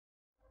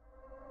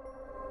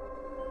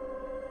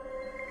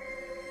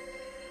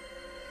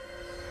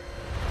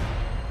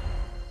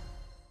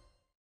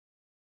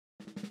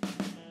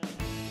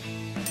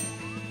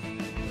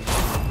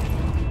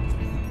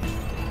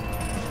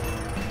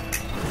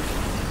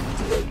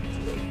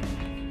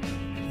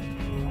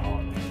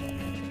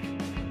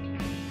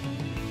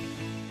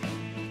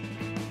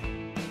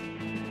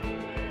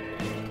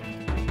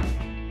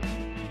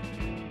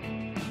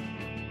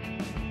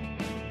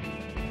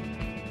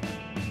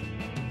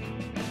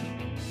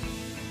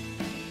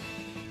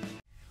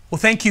Well,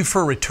 thank you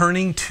for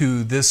returning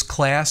to this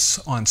class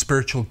on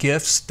spiritual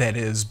gifts that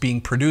is being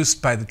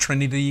produced by the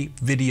Trinity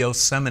Video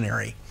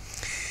Seminary.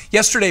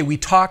 Yesterday we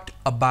talked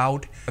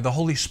about the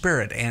Holy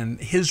Spirit and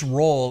His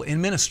role in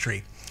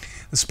ministry.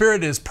 The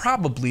Spirit is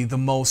probably the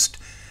most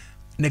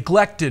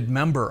neglected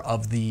member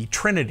of the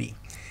Trinity,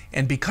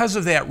 and because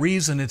of that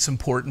reason it's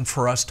important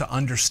for us to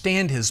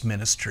understand His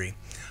ministry.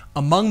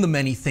 Among the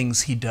many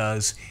things He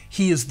does,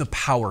 He is the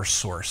power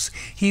source.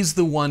 He's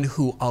the one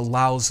who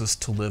allows us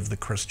to live the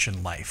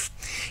Christian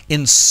life.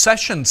 In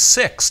session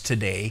 6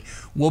 today,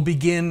 we'll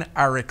begin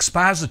our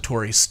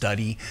expository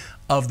study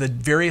of the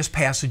various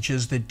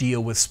passages that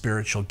deal with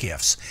spiritual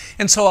gifts.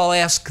 And so I'll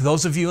ask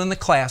those of you in the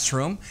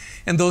classroom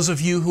and those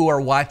of you who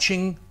are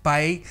watching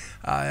by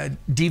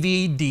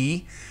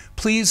DVD,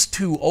 please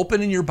to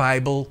open in your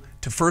Bible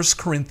to 1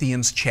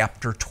 Corinthians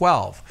chapter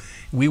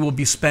 12. We will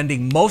be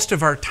spending most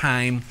of our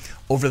time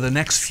over the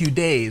next few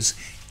days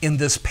in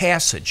this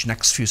passage,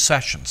 next few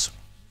sessions.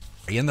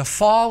 In the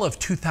fall of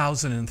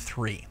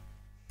 2003,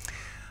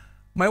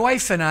 my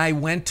wife and I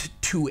went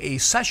to a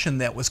session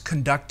that was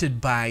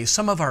conducted by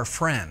some of our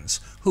friends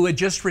who had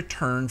just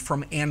returned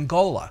from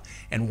Angola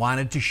and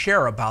wanted to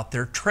share about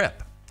their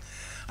trip.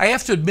 I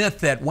have to admit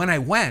that when I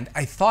went,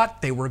 I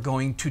thought they were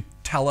going to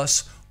tell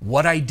us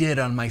what I did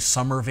on my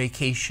summer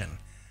vacation.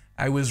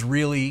 I was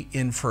really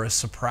in for a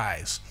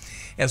surprise.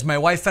 As my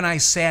wife and I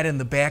sat in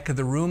the back of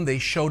the room, they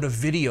showed a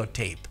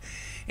videotape,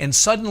 and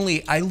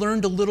suddenly I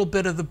learned a little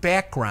bit of the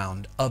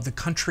background of the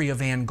country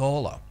of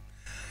Angola.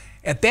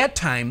 At that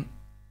time,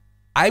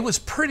 I was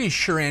pretty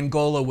sure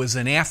Angola was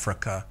in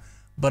Africa,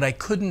 but I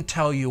couldn't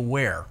tell you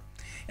where.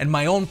 And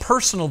my own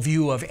personal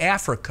view of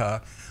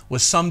Africa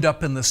was summed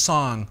up in the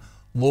song,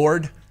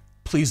 "Lord,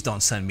 please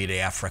don't send me to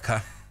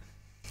Africa."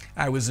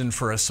 I was in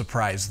for a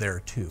surprise there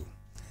too.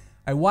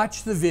 I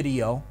watched the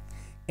video,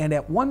 and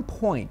at one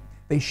point,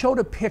 they showed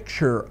a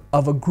picture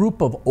of a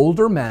group of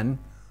older men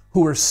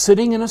who were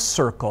sitting in a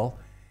circle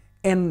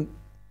and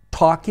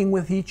talking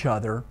with each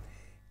other.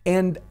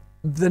 And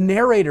the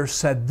narrator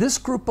said, this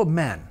group of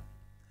men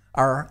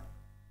are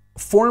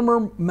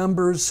former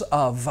members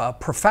of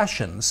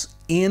professions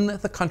in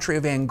the country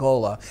of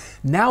Angola.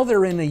 Now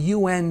they're in a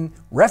UN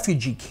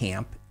refugee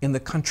camp in the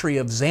country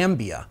of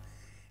Zambia.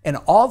 And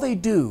all they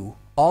do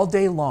all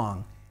day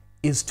long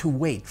is to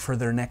wait for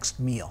their next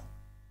meal.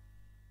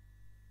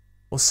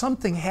 Well,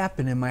 something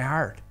happened in my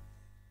heart.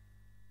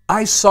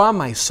 I saw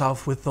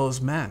myself with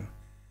those men.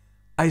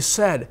 I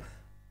said,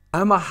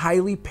 I'm a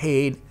highly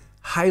paid,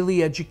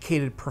 highly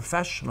educated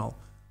professional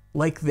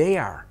like they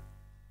are.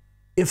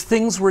 If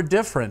things were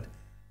different,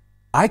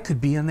 I could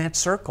be in that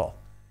circle.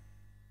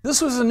 This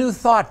was a new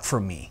thought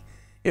for me.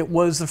 It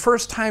was the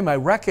first time I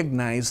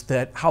recognized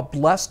that how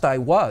blessed I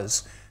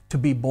was to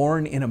be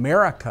born in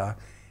America,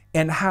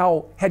 and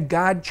how, had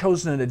God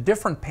chosen a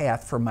different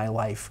path for my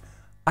life,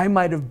 I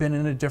might have been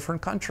in a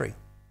different country.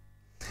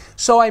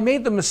 So I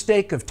made the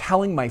mistake of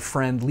telling my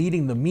friend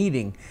leading the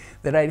meeting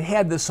that I'd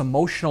had this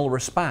emotional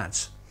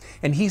response.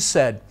 And he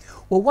said,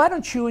 well, why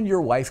don't you and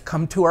your wife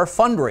come to our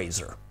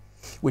fundraiser,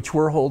 which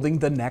we're holding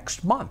the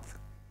next month?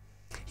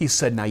 He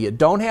said, now you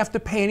don't have to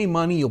pay any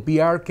money. You'll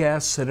be our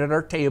guest, sit at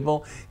our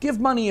table, give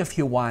money if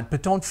you want,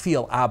 but don't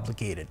feel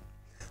obligated.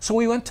 So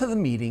we went to the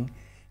meeting,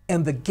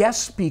 and the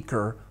guest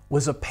speaker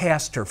was a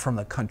pastor from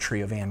the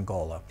country of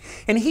Angola.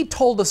 And he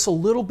told us a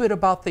little bit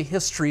about the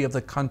history of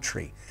the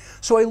country.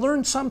 So I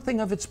learned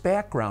something of its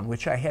background,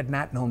 which I had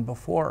not known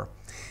before.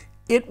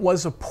 It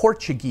was a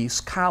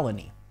Portuguese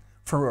colony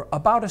for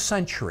about a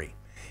century.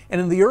 And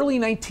in the early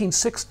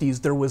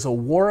 1960s, there was a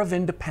war of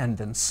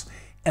independence,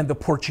 and the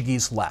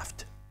Portuguese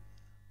left.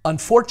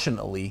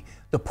 Unfortunately,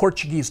 the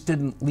Portuguese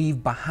didn't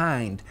leave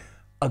behind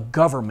a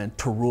government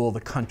to rule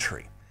the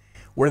country.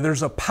 Where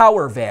there's a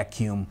power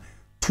vacuum,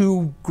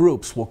 two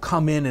groups will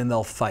come in and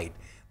they'll fight.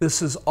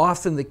 This is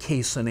often the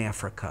case in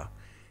Africa.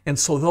 And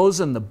so those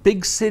in the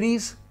big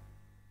cities,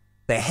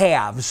 the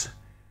haves,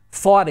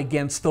 fought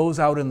against those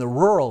out in the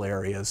rural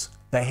areas,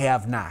 the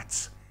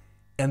have-nots.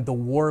 And the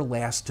war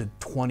lasted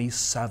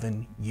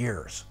 27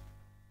 years.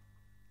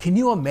 Can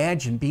you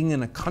imagine being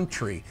in a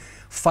country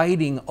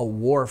fighting a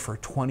war for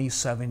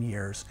 27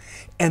 years?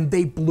 And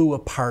they blew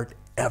apart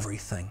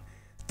everything.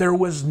 There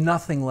was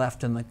nothing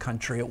left in the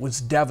country. It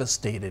was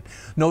devastated.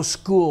 No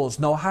schools,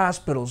 no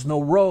hospitals,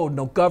 no road,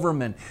 no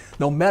government,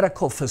 no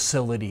medical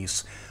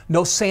facilities,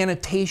 no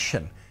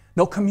sanitation,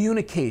 no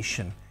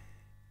communication.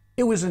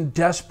 It was in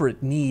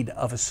desperate need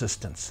of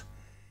assistance.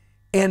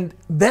 And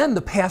then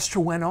the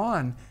pastor went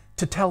on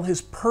to tell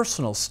his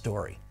personal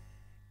story.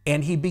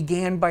 And he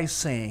began by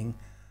saying,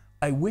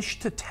 I wish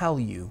to tell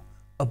you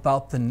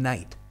about the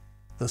night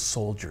the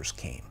soldiers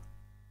came.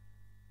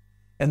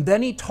 And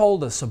then he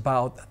told us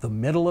about the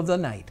middle of the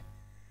night,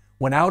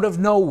 when out of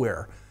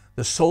nowhere,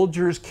 the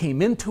soldiers came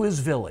into his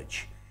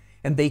village,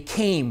 and they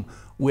came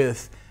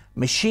with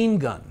machine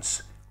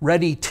guns,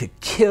 ready to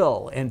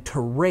kill and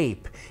to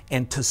rape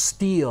and to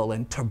steal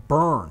and to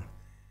burn.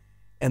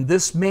 And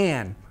this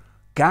man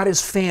got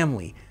his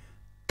family,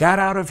 got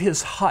out of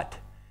his hut,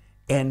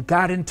 and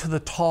got into the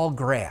tall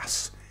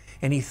grass.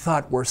 and he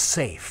thought, we're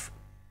safe.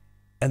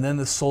 And then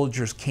the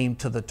soldiers came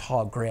to the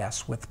tall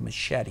grass with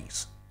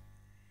machetes.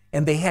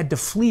 And they had to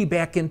flee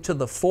back into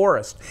the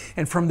forest.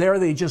 And from there,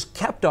 they just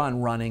kept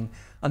on running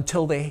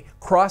until they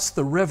crossed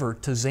the river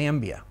to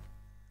Zambia.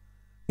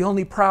 The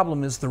only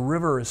problem is the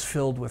river is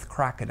filled with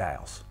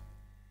crocodiles.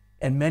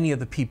 And many of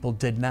the people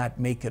did not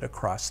make it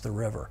across the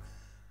river.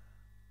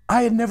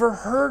 I had never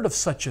heard of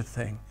such a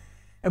thing.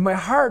 And my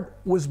heart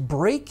was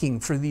breaking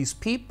for these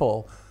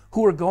people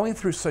who were going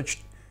through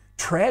such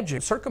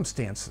tragic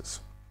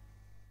circumstances.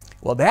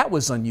 Well, that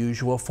was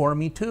unusual for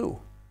me too.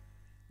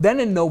 Then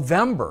in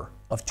November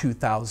of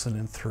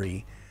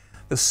 2003,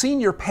 the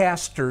senior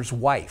pastor's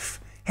wife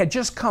had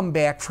just come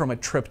back from a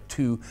trip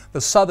to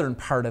the southern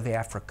part of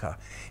Africa,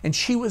 and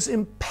she was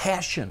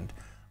impassioned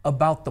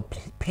about the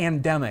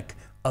pandemic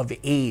of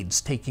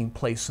AIDS taking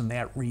place in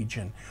that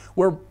region,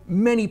 where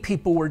many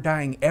people were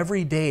dying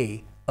every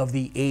day of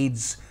the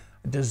AIDS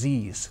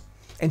disease.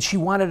 And she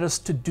wanted us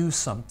to do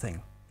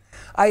something.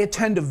 I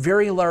attend a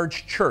very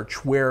large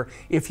church where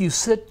if you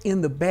sit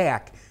in the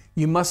back,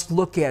 you must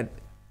look at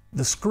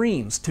the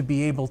screens to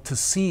be able to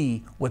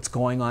see what's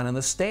going on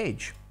the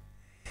stage.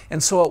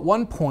 And so at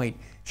one point,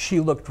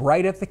 she looked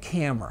right at the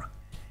camera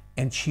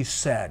and she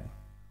said,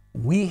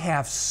 "We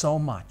have so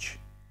much.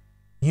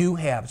 They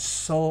have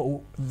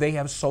so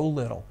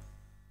little.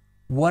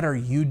 What are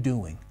you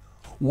doing?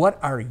 What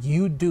are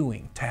you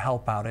doing to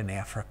help out in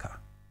Africa?"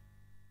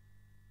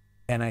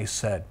 And I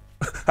said,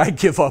 "I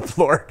give up,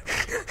 Lord.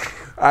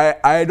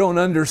 I don't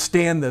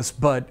understand this,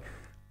 but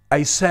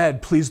I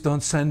said, please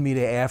don't send me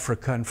to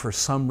Africa, and for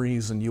some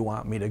reason you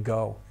want me to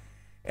go."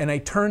 And I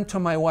turned to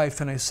my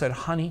wife and I said,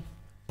 "Honey,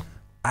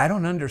 I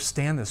don't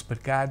understand this,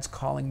 but God's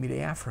calling me to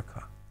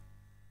Africa."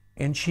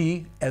 And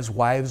she, as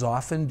wives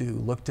often do,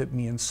 looked at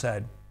me and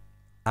said,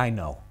 "I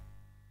know.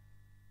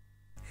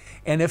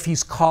 And if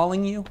he's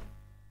calling you,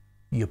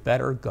 you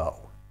better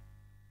go."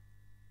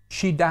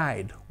 She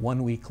died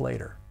 1 week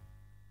later.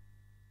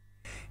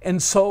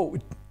 And so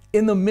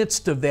in the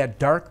midst of that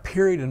dark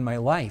period in my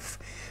life,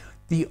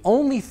 the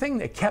only thing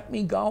that kept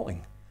me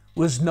going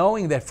was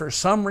knowing that for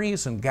some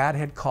reason God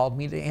had called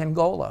me to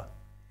Angola.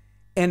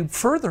 And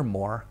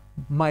furthermore,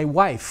 my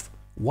wife,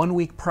 1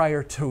 week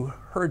prior to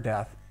her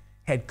death,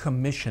 had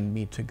commissioned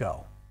me to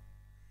go.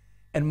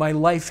 And my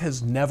life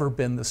has never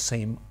been the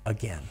same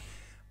again.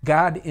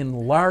 God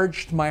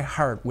enlarged my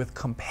heart with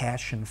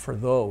compassion for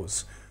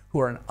those who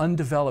are in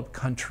undeveloped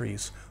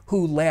countries,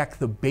 who lack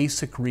the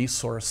basic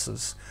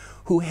resources,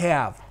 who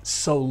have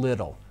so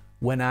little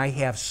when I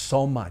have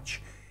so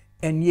much.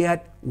 And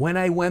yet, when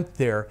I went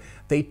there,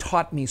 they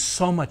taught me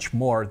so much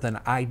more than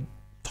I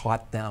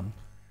taught them.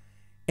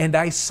 And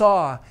I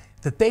saw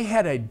that they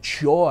had a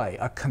joy,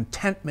 a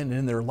contentment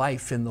in their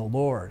life in the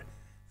Lord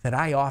that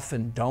I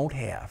often don't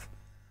have.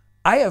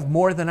 I have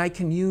more than I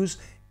can use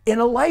in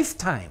a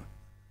lifetime.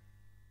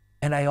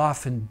 And I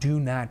often do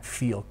not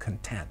feel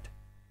content.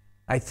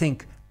 I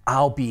think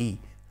I'll be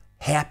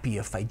happy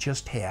if I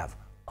just have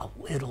a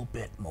little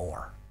bit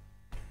more.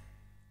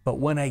 But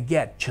when I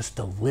get just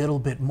a little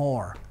bit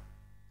more,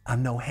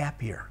 I'm no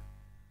happier.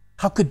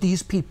 How could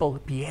these people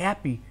be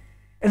happy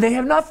and they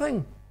have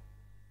nothing?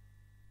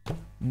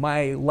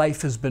 My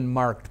life has been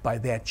marked by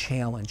that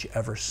challenge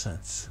ever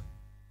since.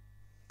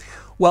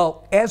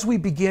 Well, as we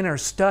begin our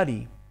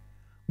study,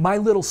 my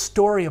little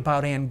story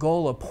about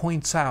Angola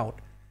points out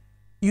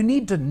you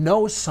need to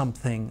know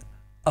something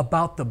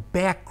about the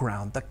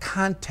background, the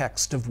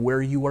context of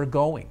where you are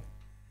going.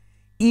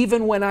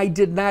 Even when I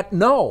did not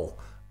know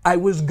I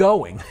was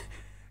going,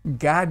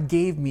 God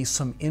gave me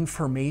some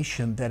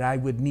information that I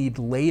would need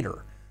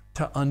later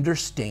to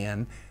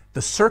understand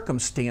the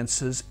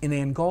circumstances in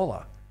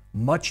Angola,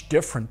 much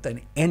different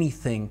than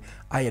anything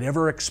I had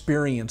ever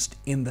experienced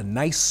in the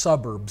nice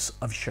suburbs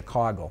of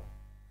Chicago.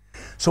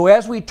 So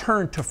as we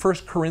turn to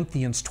 1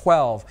 Corinthians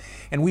 12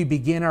 and we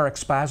begin our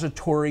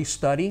expository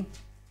study,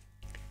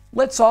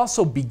 let's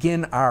also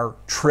begin our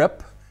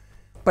trip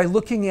by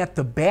looking at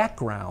the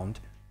background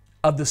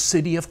of the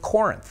city of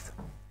Corinth.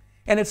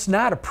 And it's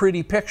not a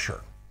pretty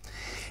picture.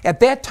 At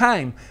that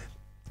time,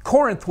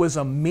 Corinth was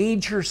a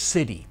major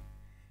city.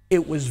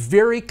 It was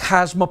very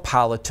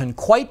cosmopolitan,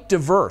 quite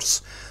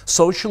diverse,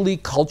 socially,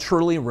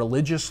 culturally,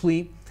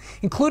 religiously,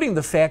 including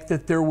the fact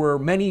that there were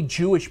many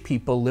Jewish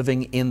people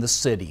living in the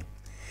city.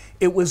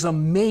 It was a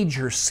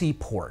major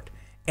seaport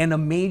and a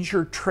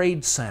major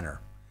trade center.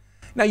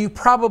 Now, you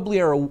probably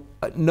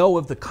know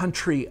of the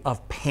country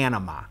of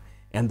Panama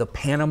and the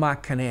Panama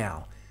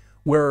Canal,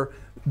 where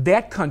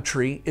that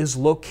country is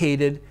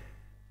located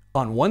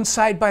on one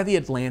side by the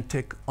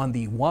Atlantic, on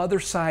the other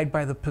side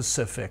by the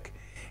Pacific,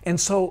 and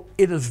so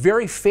it is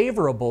very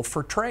favorable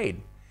for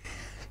trade.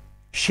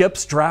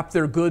 Ships drop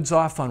their goods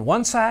off on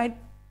one side,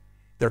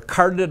 they're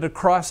carted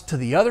across to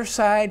the other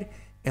side,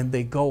 and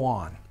they go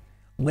on.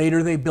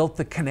 Later they built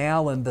the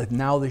canal, and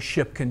now the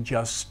ship can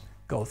just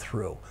go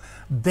through.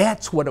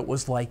 That's what it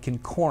was like in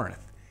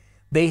Corinth.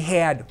 They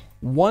had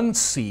one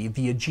sea,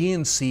 the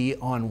Aegean Sea,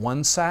 on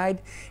one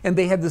side, and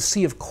they had the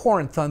Sea of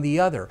Corinth on the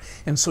other.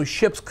 And so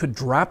ships could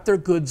drop their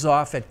goods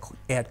off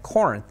at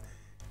Corinth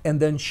and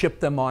then ship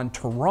them on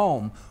to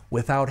Rome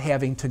without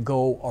having to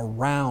go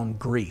around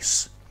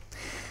Greece.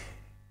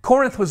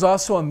 Corinth was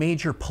also a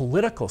major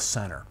political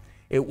center.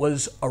 It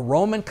was a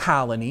Roman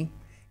colony,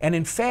 and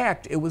in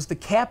fact, it was the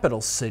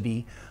capital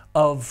city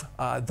of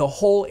the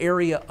whole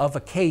area of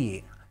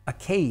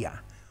Achaia,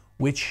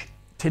 which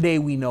today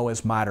we know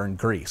as modern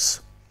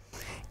Greece.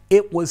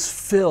 It was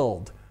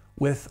filled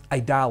with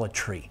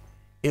idolatry.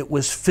 It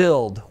was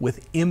filled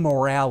with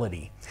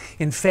immorality.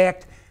 In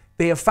fact,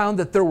 they have found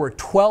that there were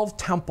 12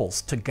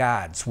 temples to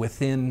gods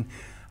within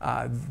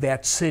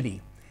that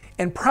city.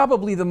 And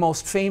probably the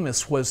most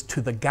famous was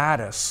to the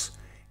goddess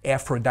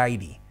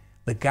Aphrodite,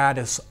 the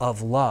goddess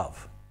of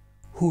love,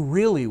 who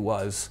really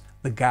was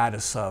the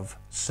goddess of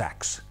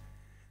sex.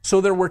 So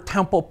there were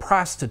temple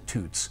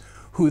prostitutes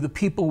who the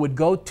people would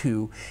go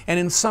to, and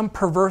in some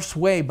perverse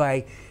way,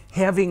 by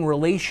having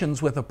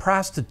relations with a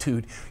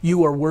prostitute,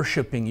 you are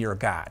worshiping your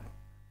god.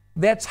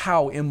 That's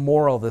how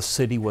immoral the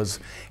city was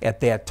at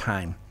that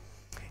time.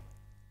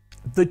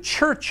 The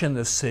church in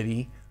the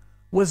city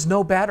was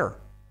no better.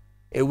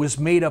 It was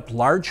made up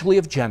largely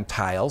of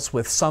Gentiles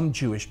with some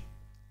Jewish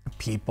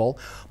people.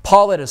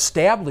 Paul had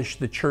established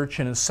the church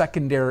in his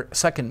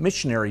second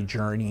missionary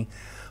journey,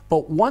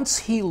 but once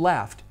he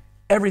left,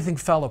 everything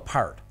fell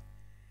apart.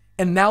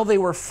 And now they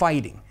were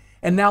fighting,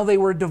 and now they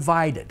were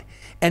divided,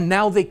 and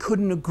now they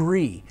couldn't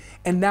agree,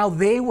 and now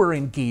they were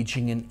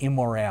engaging in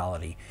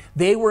immorality.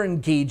 They were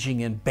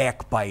engaging in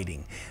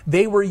backbiting.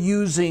 They were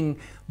using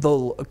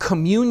the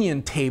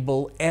communion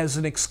table as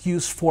an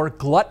excuse for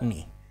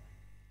gluttony.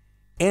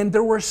 And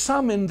there were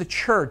some in the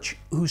church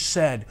who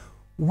said,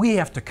 we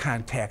have to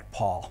contact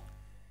Paul.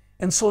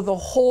 And so the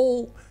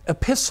whole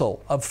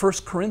epistle of 1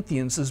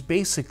 Corinthians is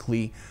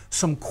basically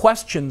some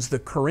questions the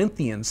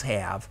Corinthians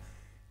have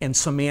and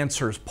some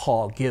answers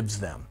Paul gives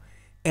them.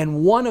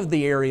 And one of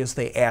the areas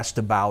they asked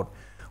about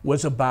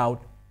was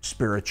about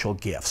spiritual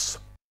gifts.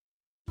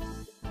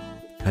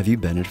 Have you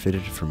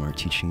benefited from our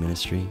teaching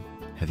ministry?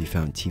 Have you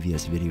found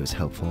TVS videos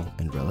helpful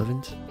and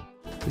relevant?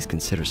 Please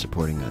consider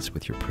supporting us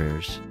with your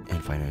prayers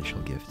and financial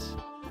gifts.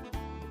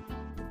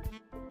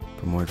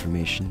 For more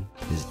information,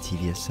 visit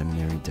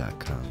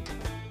tvsseminary.com.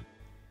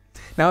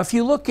 Now, if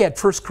you look at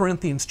 1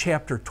 Corinthians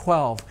chapter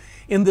 12,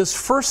 in this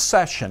first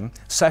session,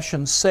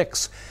 session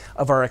 6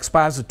 of our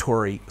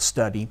expository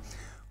study,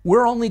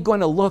 we're only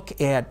going to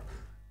look at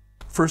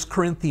 1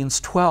 Corinthians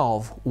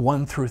 12,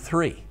 1 through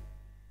 3.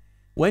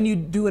 When you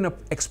do an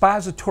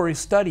expository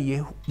study,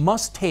 you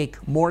must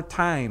take more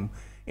time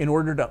in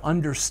order to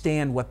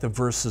understand what the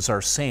verses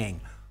are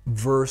saying,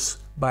 verse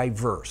by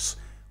verse,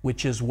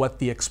 which is what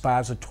the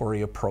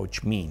expository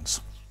approach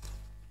means.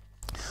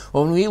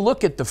 When we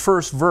look at the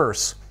first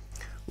verse,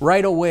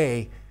 right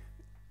away,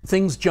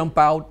 things jump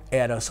out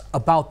at us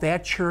about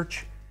that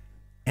church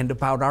and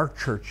about our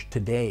church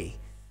today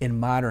in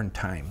modern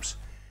times.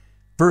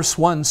 Verse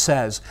 1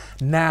 says,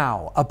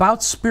 "Now,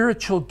 about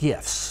spiritual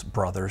gifts,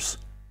 brothers,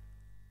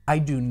 I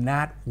do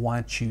not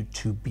want you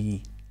to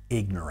be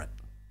ignorant."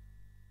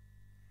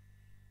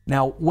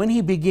 Now, when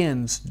he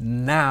begins,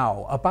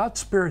 now, about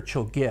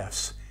spiritual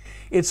gifts,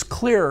 it's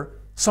clear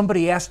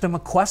somebody asked him a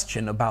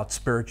question about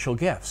spiritual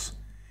gifts.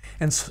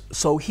 And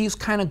so he's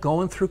kind of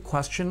going through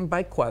question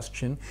by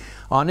question.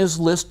 On his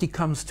list, he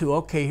comes to,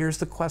 okay, here's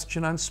the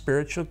question on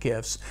spiritual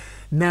gifts.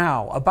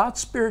 Now, about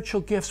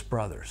spiritual gifts,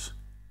 brothers,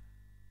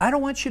 I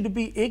don't want you to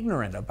be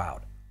ignorant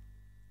about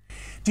it.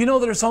 Do you know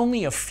there's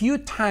only a few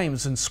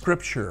times in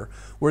Scripture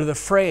where the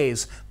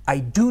phrase, I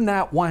do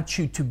not want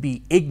you to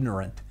be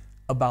ignorant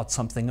about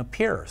something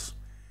appears?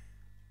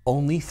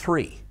 Only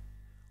 3.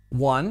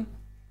 1,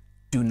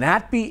 do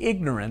not be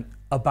ignorant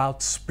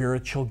about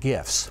spiritual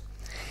gifts.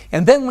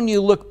 And then when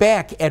you look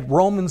back at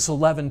Romans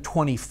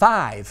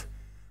 11:25,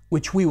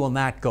 which we will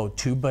not go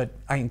to, but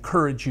I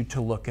encourage you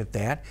to look at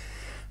that,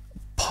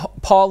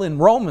 Paul in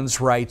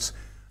Romans writes,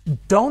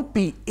 don't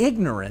be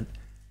ignorant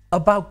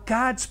about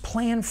God's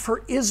plan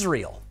for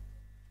Israel,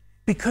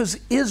 because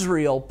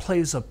Israel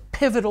plays a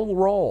pivotal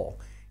role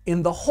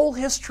in the whole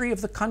history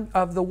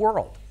of the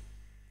world.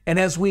 And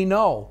as we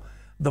know,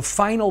 the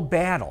final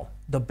battle,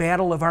 the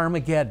battle of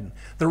Armageddon,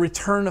 the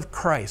return of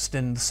Christ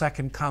and the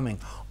second coming,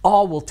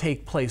 all will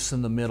take place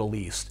in the Middle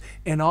East,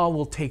 and all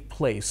will take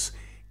place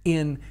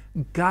in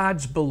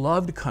God's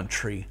beloved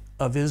country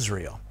of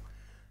Israel.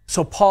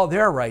 So Paul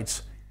there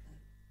writes,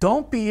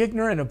 don't be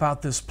ignorant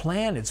about this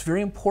plan. It's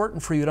very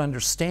important for you to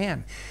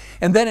understand.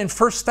 And then in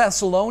 1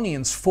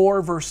 Thessalonians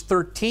 4, verse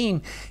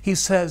 13, he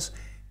says,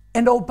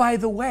 and oh, by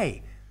the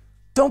way,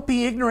 don't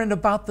be ignorant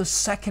about the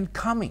second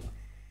coming.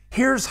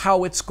 Here's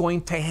how it's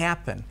going to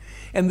happen.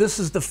 And this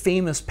is the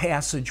famous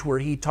passage where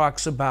he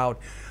talks about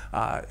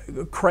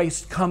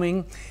Christ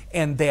coming,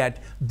 and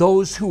that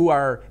those who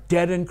are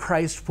dead in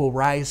Christ will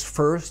rise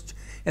first,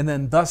 and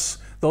then thus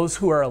those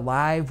who are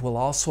alive will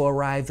also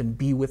arrive and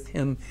be with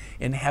him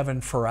in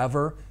heaven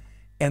forever,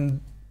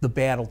 and the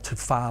battle to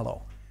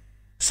follow.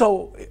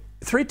 So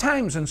 3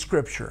 times in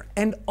Scripture,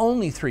 and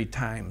only 3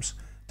 times,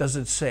 does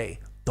it say,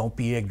 don't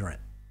be ignorant.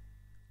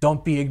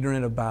 Don't be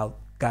ignorant about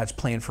God's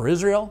plan for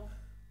Israel.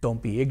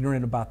 Don't be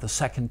ignorant about the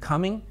second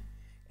coming,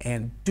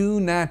 and do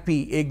not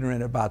be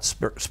ignorant about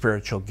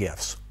spiritual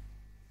gifts.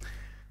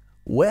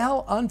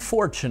 Well,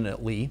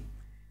 unfortunately,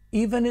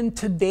 even in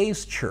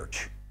today's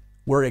church,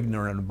 we're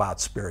ignorant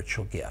about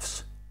spiritual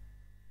gifts.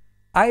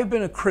 I have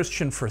been a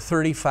Christian for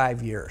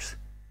 35 years.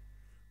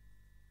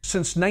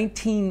 Since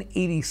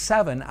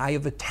 1987, I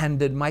have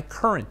attended my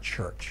current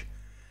church.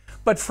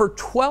 But for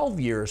 12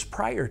 years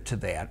prior to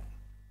that,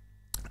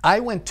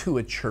 I went to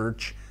a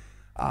church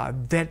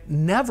that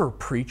never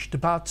preached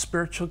about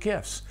spiritual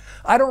gifts.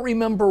 I don't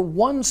remember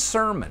one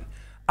sermon.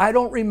 I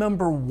don't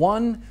remember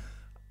one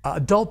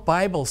adult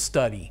Bible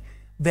study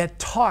that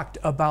talked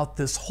about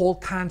this whole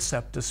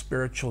concept of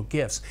spiritual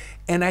gifts.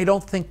 And I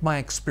don't think my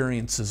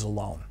experience is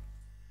alone.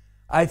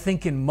 I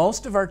think in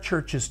most of our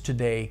churches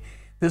today,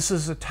 this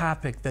is a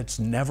topic that's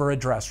never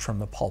addressed from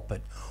the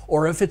pulpit.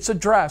 Or if it's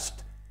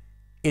addressed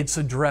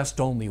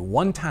only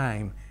one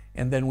time,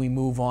 and then we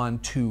move on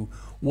to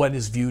what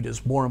is viewed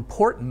as more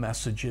important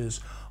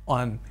messages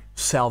on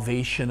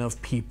salvation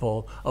of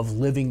people, of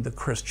living the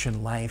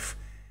Christian life.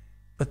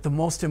 But the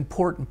most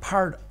important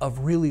part of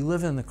really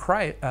living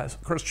the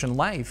Christian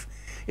life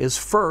is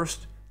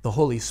first the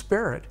Holy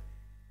Spirit,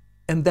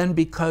 and then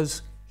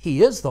because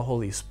He is the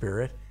Holy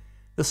Spirit,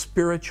 the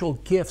spiritual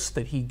gifts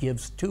that He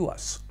gives to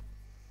us.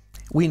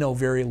 We know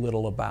very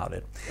little about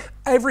it.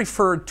 I've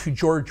referred to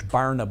George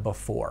Barna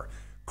before,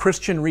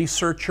 Christian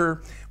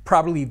researcher,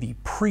 probably the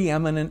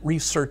preeminent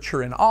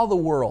researcher in all the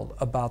world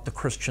about the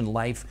Christian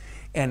life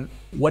and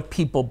what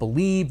people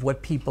believe,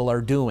 what people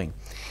are doing.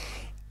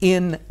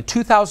 In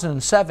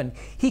 2007,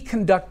 he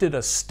conducted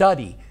a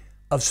study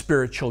of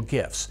spiritual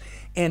gifts,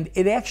 and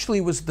it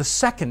actually was the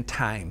second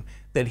time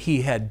that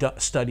he had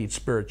studied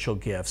spiritual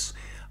gifts.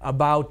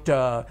 About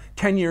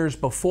 10 years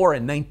before,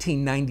 in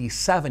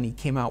 1997, he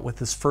came out with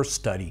his first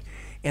study,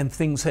 and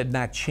things had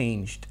not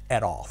changed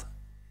at all.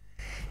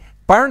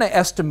 Barna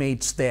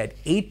estimates that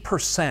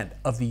 8%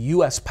 of the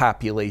U.S.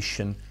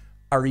 population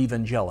are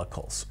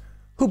evangelicals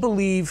who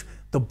believe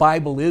the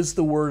Bible is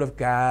the Word of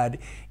God.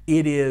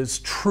 It is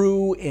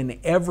true in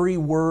every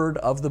word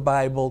of the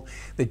Bible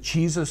that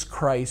Jesus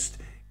Christ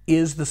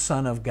is the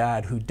Son of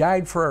God who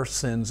died for our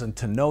sins, and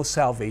to know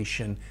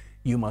salvation,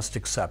 you must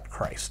accept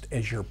Christ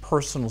as your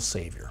personal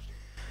Savior.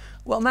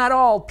 Well, not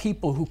all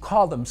people who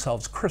call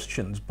themselves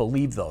Christians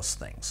believe those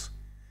things.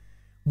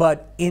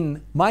 But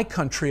in my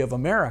country of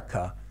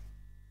America,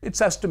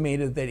 it's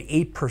estimated that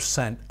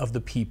 8% of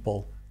the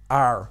people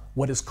are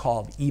what is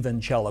called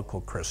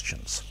evangelical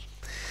Christians.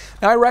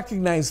 Now, I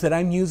recognize that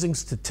I'm using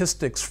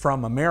statistics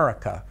from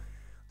America.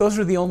 Those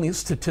are the only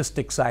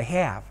statistics I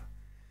have.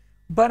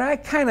 But I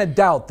kind of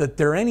doubt that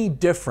they're any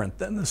different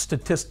than the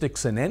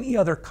statistics in any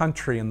other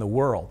country in the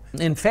world.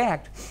 In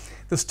fact,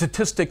 the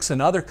statistics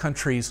in other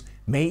countries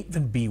may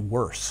even be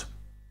worse.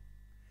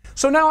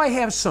 So now I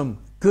have some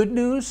good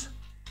news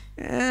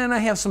and I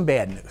have some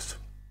bad news.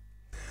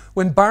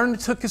 When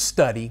Barna took his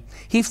study,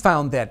 he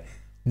found that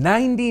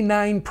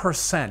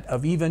 99%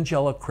 of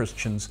evangelical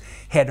Christians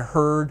had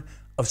heard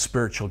of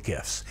spiritual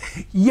gifts.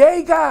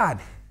 Yay, God!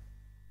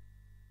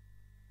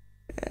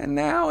 And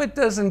now it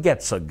doesn't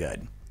get so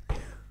good.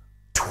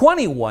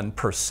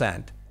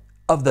 21%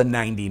 of the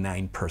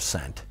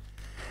 99%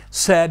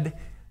 said,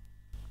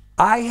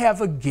 I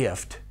have a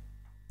gift,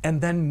 and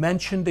then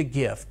mentioned a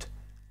gift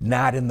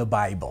not in the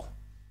Bible.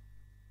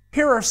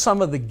 Here are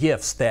some of the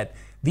gifts that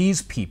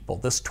these people,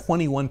 this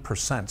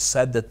 21%,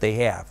 said that they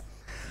have.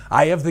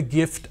 I have the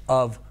gift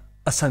of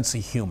a sense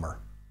of humor.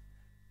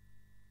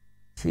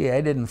 Gee,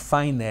 I didn't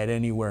find that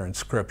anywhere in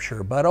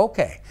Scripture, but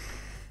okay.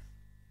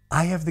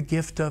 I have the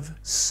gift of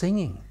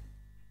singing.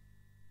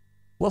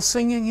 Well,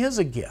 singing is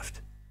a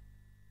gift.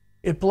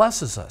 It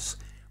blesses us,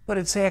 but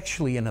it's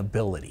actually an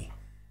ability.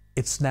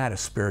 It's not a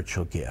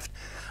spiritual gift.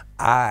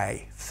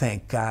 I,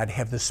 thank God,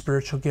 have the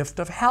spiritual gift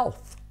of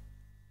health.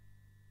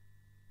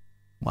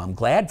 Well, I'm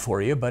glad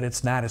for you, but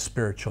it's not a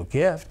spiritual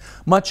gift.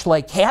 Much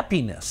like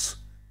happiness.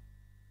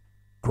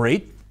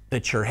 Great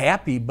that you're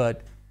happy,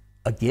 but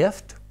a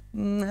gift?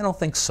 I don't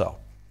think so.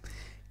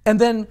 And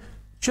then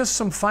just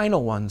some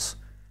final ones.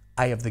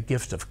 I have the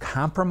gift of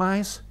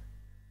compromise.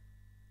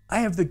 I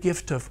have the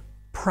gift of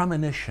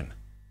premonition.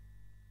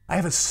 I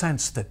have a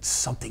sense that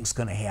something's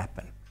going to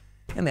happen,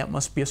 and that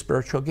must be a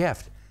spiritual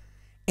gift.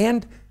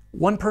 And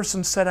one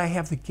person said, I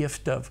have the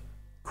gift of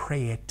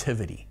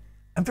creativity.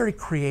 I'm very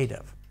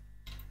creative.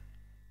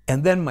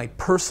 And then my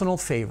personal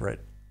favorite,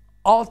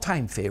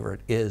 all-time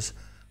favorite, is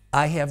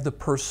I have the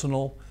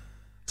personal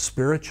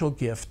spiritual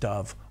gift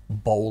of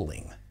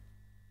bowling.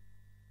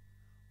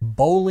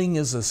 Bowling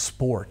is a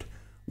sport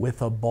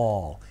with a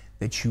ball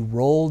that you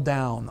roll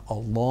down a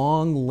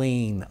long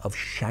lane of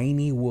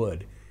shiny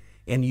wood,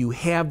 and you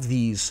have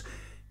these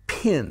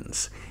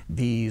pins,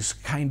 these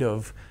kind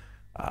of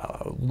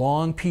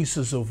long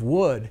pieces of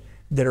wood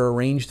that are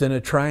arranged in a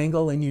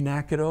triangle, and you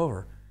knock it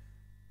over.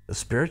 The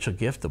spiritual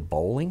gift of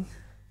bowling?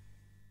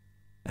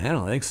 I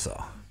don't think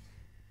so.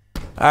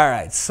 All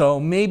right, so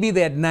maybe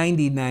that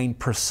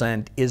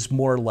 99% is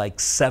more like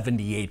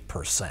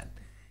 78%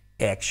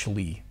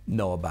 actually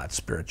know about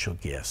spiritual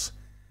gifts.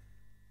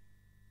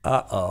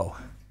 Uh-oh.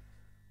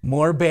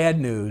 More bad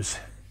news.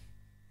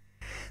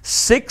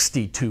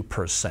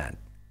 62%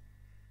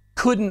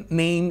 couldn't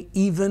name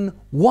even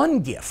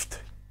one gift.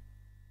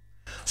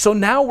 So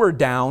now we're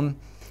down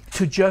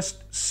to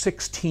just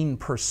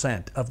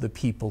 16% of the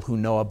people who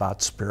know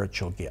about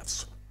spiritual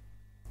gifts.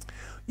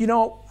 You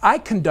know, I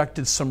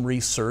conducted some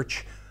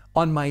research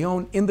on my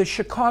own in the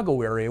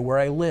Chicago area where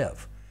I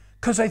live,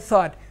 because I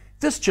thought,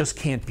 this just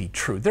can't be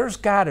true. There's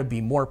got to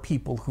be more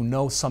people who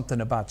know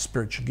something about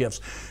spiritual gifts,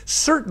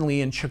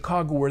 certainly in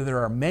Chicago where there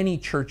are many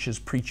churches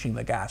preaching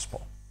the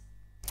gospel.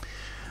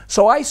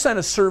 So I sent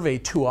a survey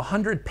to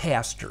 100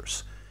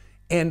 pastors,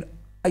 and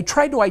I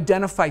tried to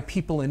identify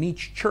people in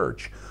each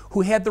church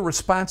who had the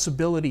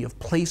responsibility of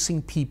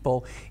placing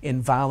people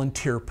in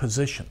volunteer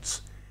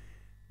positions.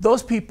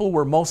 Those people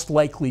were most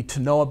likely to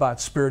know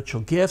about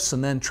spiritual gifts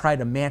and then try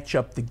to match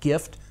up the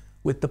gift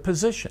with the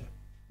position.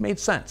 Made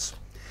sense.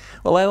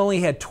 Well, I only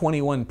had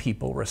 21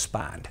 people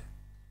respond.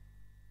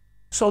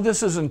 So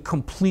this isn't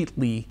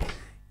completely,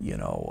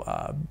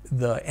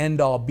 the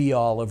end-all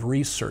be-all of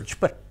research,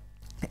 but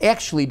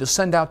actually to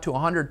send out to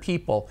 100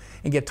 people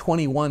and get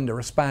 21 to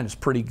respond is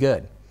pretty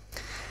good.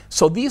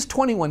 So these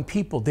 21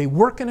 people, they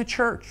work in a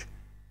church,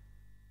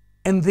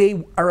 and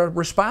they are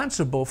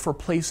responsible for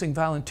placing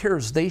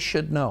volunteers. They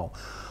should know.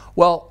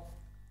 Well,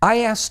 I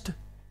asked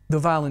the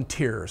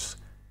volunteers,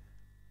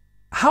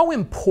 how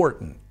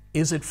important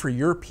is it for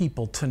your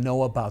people to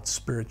know about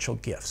spiritual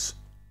gifts?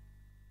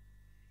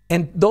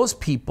 And those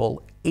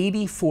people,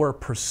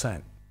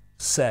 84%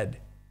 said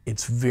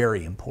it's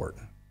very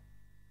important.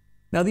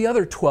 Now the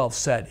other 12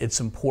 said it's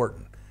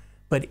important,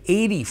 but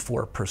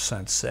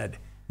 84% said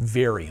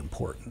very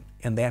important,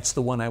 and that's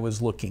the one I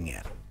was looking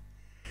at.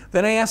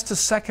 Then I asked a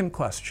second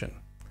question.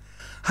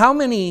 How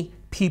many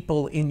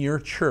people in your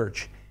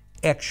church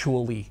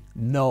actually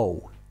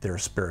know their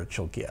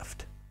spiritual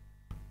gift?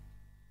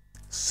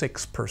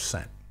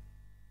 6%.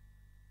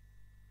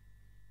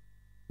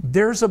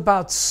 There's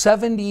about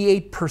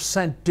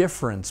 78%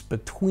 difference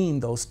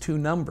between those two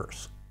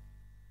numbers.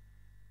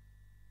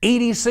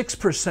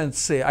 84%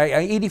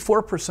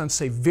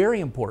 say very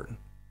important.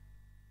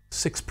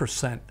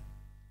 6%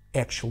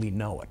 actually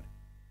know it.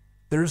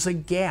 There's a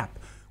gap,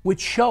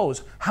 which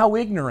shows how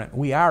ignorant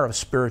we are of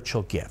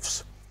spiritual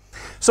gifts.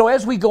 So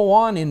as we go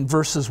on in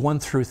verses 1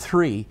 through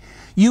 3,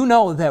 you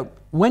know that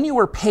when you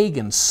were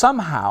pagans,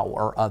 somehow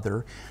or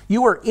other,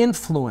 you were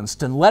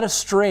influenced and led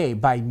astray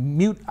by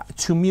mute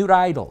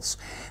idols.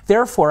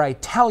 Therefore, I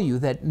tell you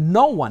that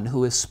no one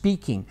who is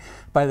speaking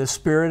by the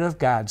Spirit of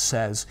God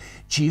says,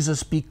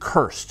 Jesus be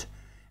cursed.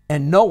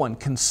 And no one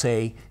can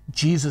say,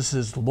 Jesus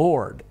is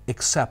Lord,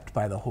 except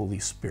by the Holy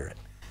Spirit.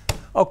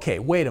 Okay,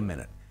 wait a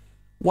minute.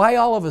 Why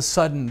all of a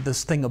sudden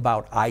this thing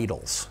about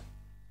idols?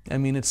 I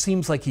mean, it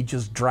seems like he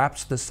just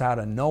drops this out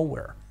of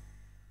nowhere.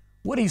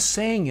 What he's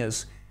saying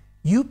is,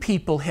 you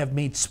people have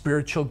made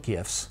spiritual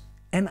gifts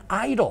an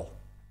idol.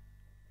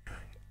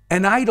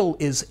 An idol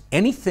is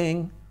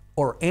anything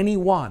or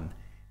anyone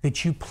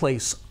that you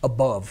place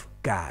above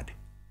God.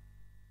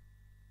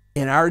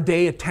 In our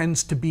day, it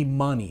tends to be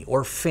money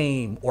or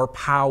fame or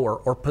power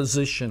or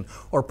position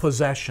or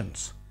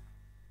possessions.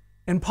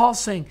 And Paul's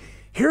saying,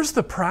 here's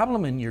the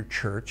problem in your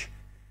church.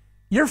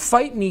 You're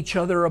fighting each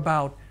other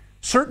about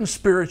certain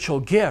spiritual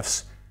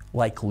gifts,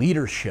 like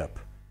leadership,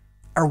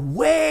 are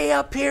way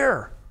up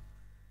here.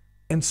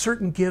 And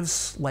certain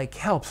gifts, like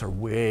helps, are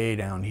way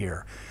down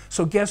here.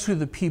 So guess who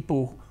the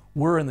people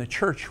were in the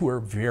church who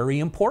are very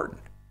important?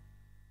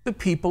 The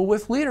people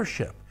with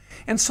leadership.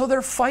 And so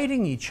they're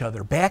fighting each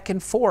other back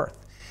and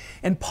forth.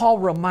 And Paul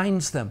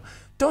reminds them,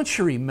 don't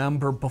you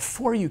remember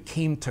before you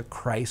came to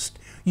Christ,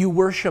 you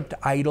worshiped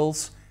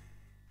idols?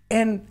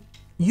 And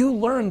you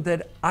learned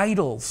that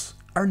idols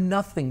are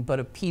nothing but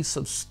a piece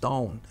of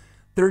stone.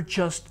 They're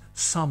just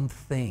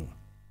something.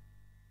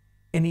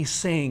 And he's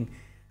saying,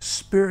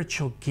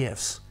 spiritual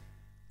gifts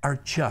are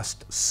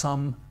just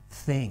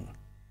something.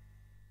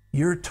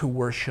 You're to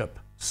worship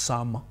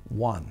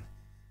someone,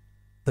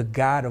 the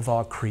God of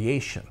all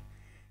creation.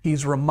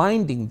 He's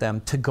reminding them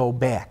to go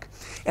back.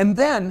 And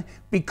then,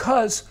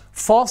 because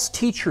false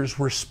teachers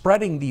were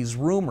spreading these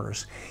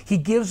rumors, he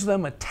gives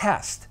them a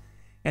test.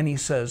 And he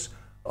says,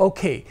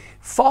 okay,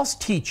 false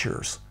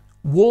teachers,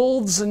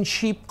 wolves in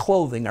sheep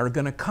clothing, are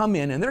going to come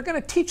in and they're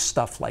going to teach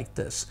stuff like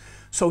this.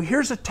 So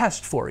here's a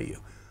test for you.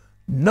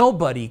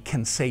 Nobody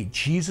can say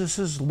Jesus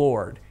is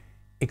Lord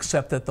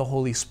except that the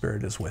Holy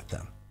Spirit is with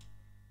them.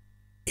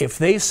 If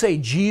they say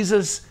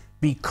Jesus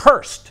be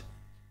cursed,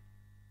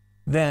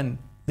 then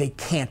they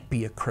can't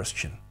be a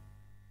Christian.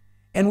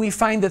 And we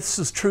find that this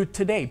is true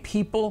today.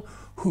 People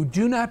who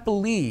do not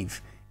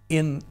believe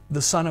in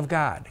the Son of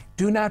God,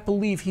 do not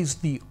believe He's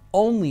the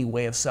only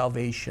way of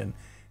salvation,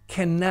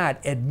 cannot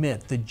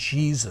admit that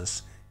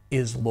Jesus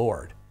is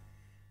Lord.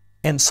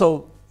 And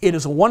so it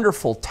is a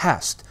wonderful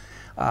test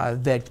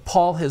that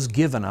Paul has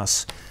given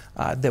us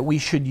that we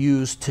should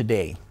use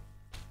today.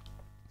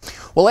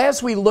 Well,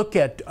 as we look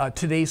at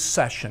today's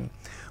session,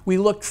 we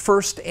looked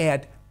first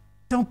at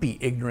don't be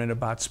ignorant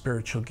about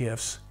spiritual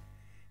gifts.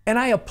 And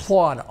I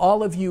applaud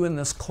all of you in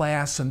this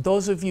class and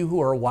those of you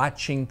who are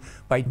watching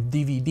by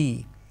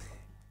DVD.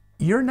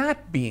 You're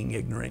not being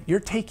ignorant. You're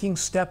taking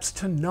steps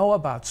to know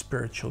about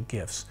spiritual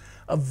gifts,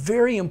 a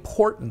very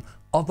important,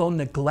 although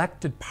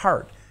neglected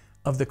part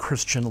of the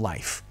Christian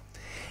life.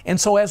 And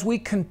so as we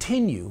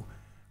continue,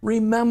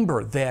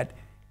 remember that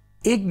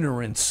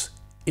ignorance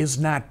is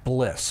not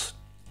bliss.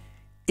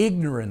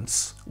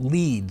 Ignorance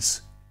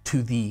leads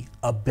to the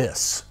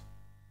abyss.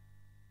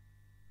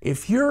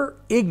 If you're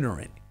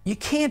ignorant, you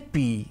can't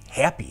be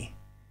happy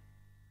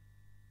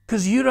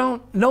because you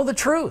don't know the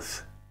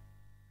truth.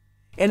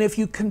 And if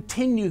you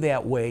continue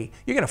that way,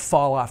 you're going to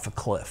fall off a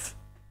cliff.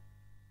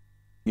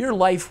 Your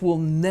life will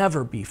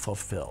never be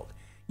fulfilled.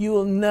 You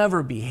will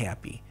never be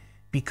happy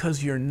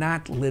because you're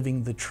not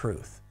living the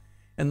truth.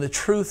 And the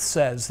truth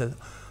says that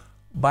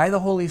by the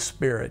Holy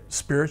Spirit,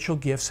 spiritual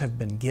gifts have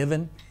been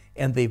given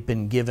and they've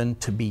been given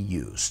to be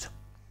used.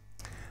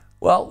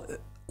 Well,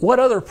 what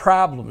other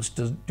problems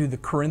do the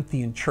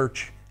Corinthian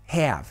church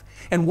have?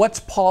 And what's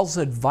Paul's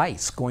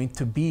advice going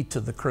to be to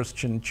the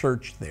Christian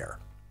church there?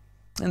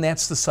 And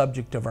that's the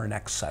subject of our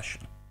next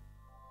session.